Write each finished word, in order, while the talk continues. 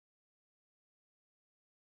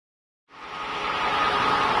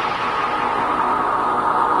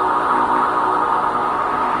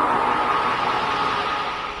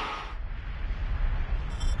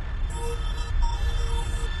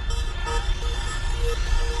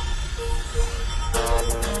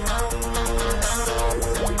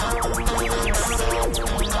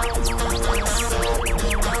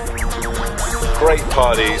Great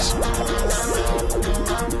parties.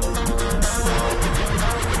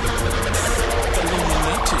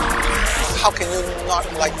 How can you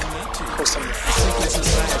not like Koh Samui?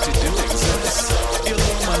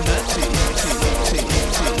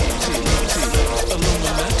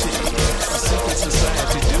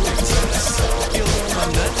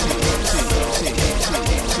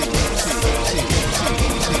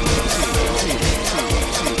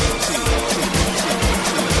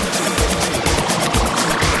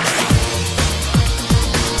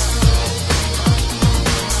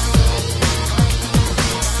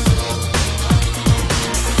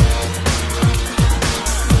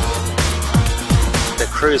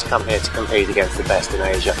 Crews come here to compete against the best in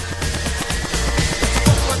Asia.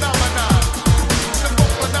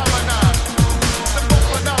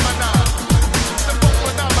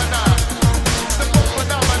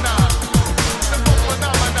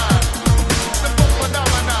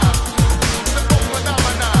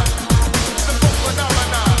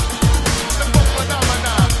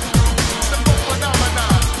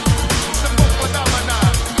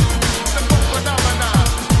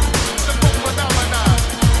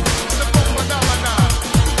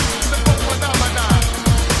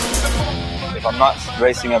 If I'm not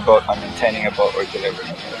racing a boat, I'm maintaining a boat or delivering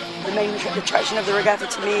a boat. The main attraction of the regatta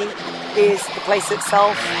to me is the place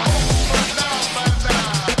itself.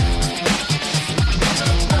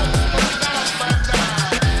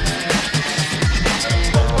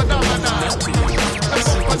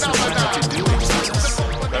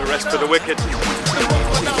 No rest for the wicked.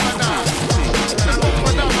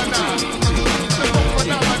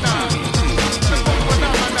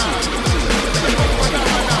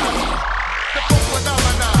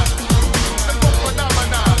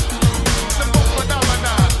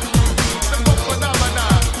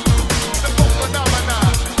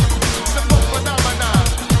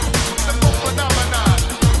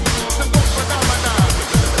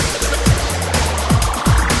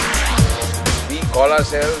 Call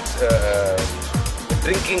ourselves the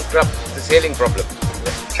drinking club, the sailing problem.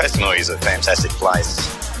 Koh Samui is a fantastic place.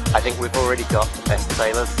 I think we've already got the best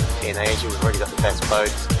sailors in Asia, we've already got the best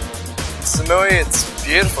boats. Samui, it's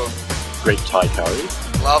beautiful. Great Thai curry.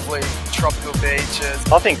 Lovely tropical beaches.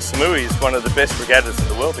 I think Samui is one of the best regattas in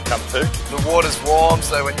the world to come to. The water's warm,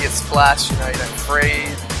 so when you get splashed, you know, you don't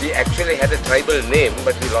freeze. We actually had a tribal name,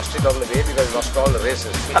 but we lost it on the way because we lost all the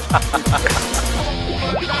races.